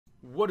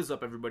What is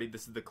up, everybody?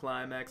 This is the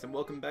Climax, and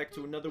welcome back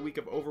to another week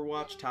of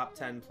Overwatch Top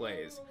 10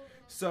 Plays.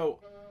 So,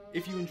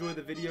 if you enjoy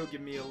the video, give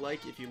me a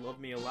like. If you love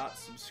me a lot,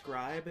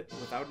 subscribe.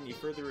 Without any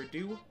further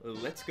ado,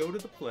 let's go to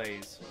the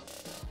plays.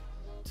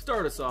 To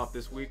start us off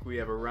this week, we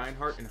have a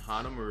Reinhardt and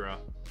Hanamura.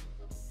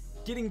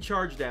 Getting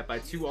charged at by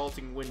two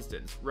ulting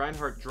Winstons,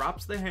 Reinhardt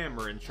drops the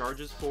hammer and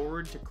charges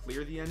forward to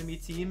clear the enemy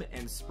team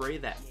and spray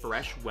that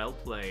fresh, well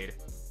played.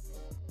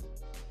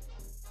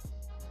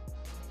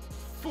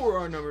 For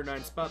our number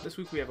 9 spot this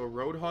week, we have a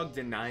Roadhog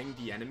denying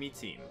the enemy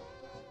team.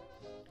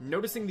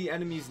 Noticing the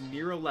enemies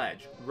near a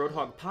ledge,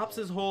 Roadhog pops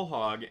his whole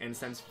hog and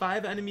sends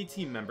 5 enemy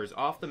team members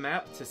off the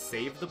map to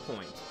save the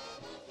point.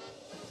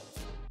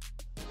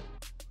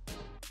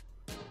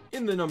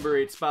 In the number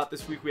 8 spot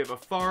this week, we have a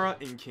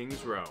Pharah in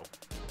King's Row.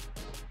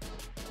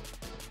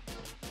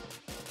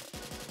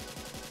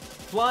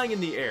 Flying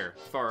in the air,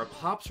 Pharah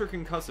pops her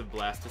concussive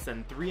blast to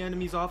send 3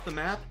 enemies off the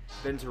map,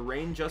 then to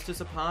rain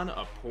justice upon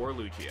a poor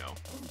Lucio.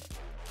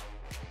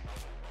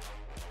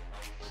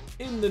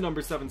 In the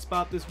number 7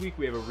 spot this week,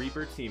 we have a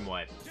Reaper team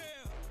wipe.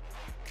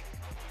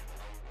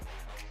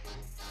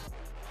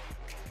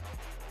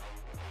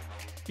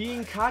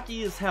 Being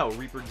cocky as hell,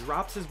 Reaper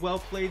drops his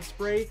well-played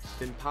spray,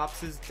 then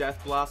pops his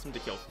Death Blossom to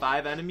kill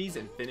 5 enemies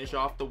and finish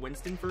off the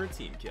Winston for a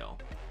team kill.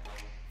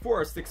 For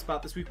our 6th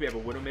spot this week, we have a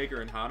Widowmaker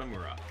and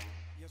Hanamura.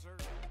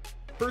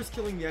 First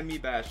killing the enemy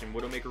Bastion,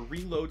 Widowmaker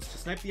reloads to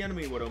snipe the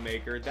enemy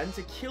Widowmaker, then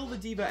to kill the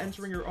D.Va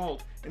entering her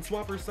ult, and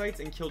swap her sights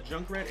and kill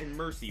Junkrat and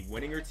Mercy,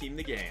 winning her team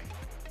the game.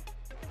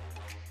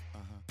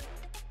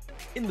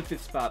 In the 5th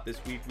spot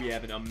this week, we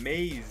have an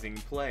amazing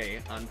play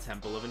on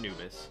Temple of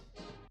Anubis.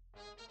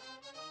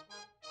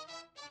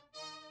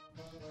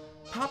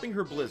 Popping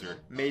her Blizzard,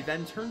 Mei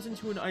then turns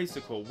into an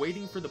icicle,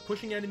 waiting for the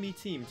pushing enemy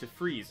team to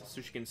freeze so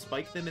she can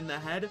spike them in the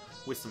head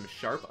with some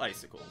sharp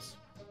icicles.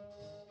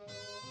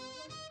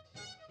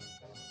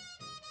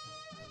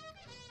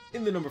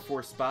 In the number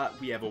 4 spot,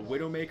 we have a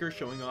Widowmaker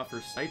showing off her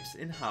snipes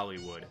in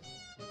Hollywood.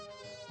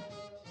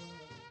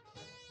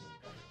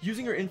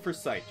 Using her infra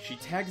sight, she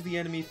tags the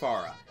enemy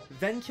Pharah,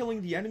 then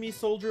killing the enemy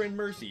soldier and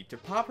Mercy to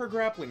pop her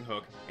grappling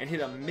hook and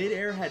hit a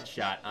mid-air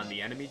headshot on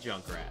the enemy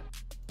Junkrat.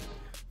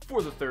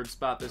 For the 3rd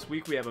spot this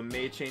week, we have a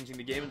Mei changing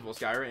the game in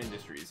Volskyra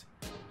Industries.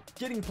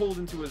 Getting pulled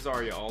into a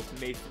Zarya ult,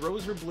 Mei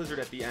throws her Blizzard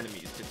at the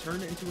enemies to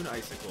turn into an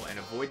icicle and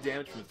avoid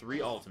damage from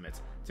 3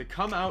 ultimates, to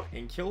come out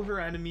and kill her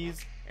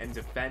enemies and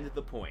defend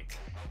the point.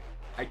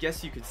 I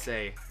guess you could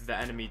say the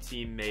enemy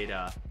team made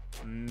a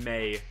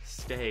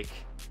Mei-stake.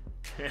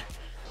 Yeah.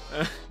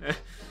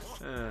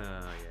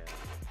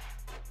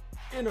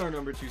 In our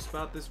number 2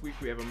 spot this week,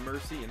 we have a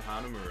Mercy and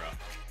Hanamura.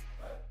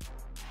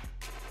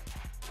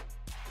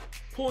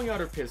 Pulling out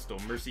her pistol,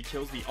 Mercy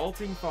kills the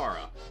ulting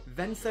Pharah,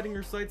 then setting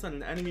her sights on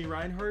an enemy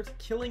Reinhardt,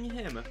 killing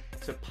him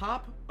to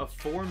pop a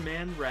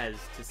 4-man res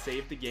to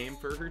save the game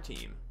for her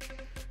team.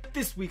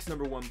 This week's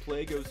number 1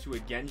 play goes to a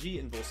Genji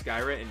in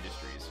Volskyra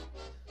Industries.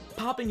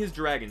 Popping his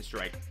Dragon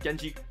Strike,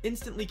 Genji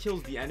instantly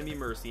kills the enemy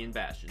Mercy and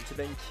Bastion to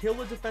then kill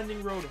a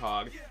defending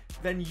Roadhog,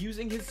 then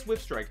using his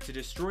Swift Strike to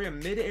destroy a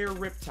mid-air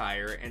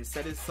Riptire and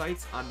set his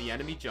sights on the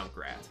enemy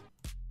Junkrat.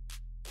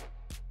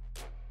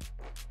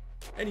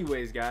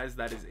 Anyways guys,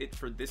 that is it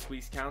for this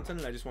week's content,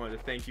 and I just wanted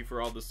to thank you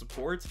for all the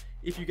support.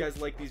 If you guys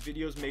like these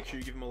videos, make sure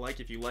you give them a like.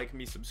 If you like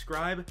me,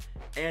 subscribe.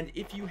 And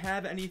if you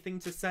have anything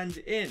to send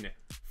in,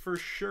 for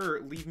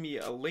sure leave me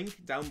a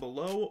link down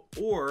below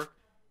or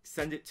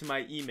send it to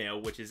my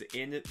email, which is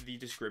in the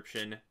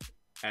description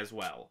as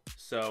well.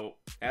 So,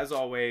 as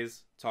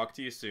always, talk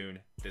to you soon.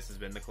 This has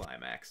been the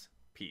Climax.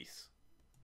 Peace.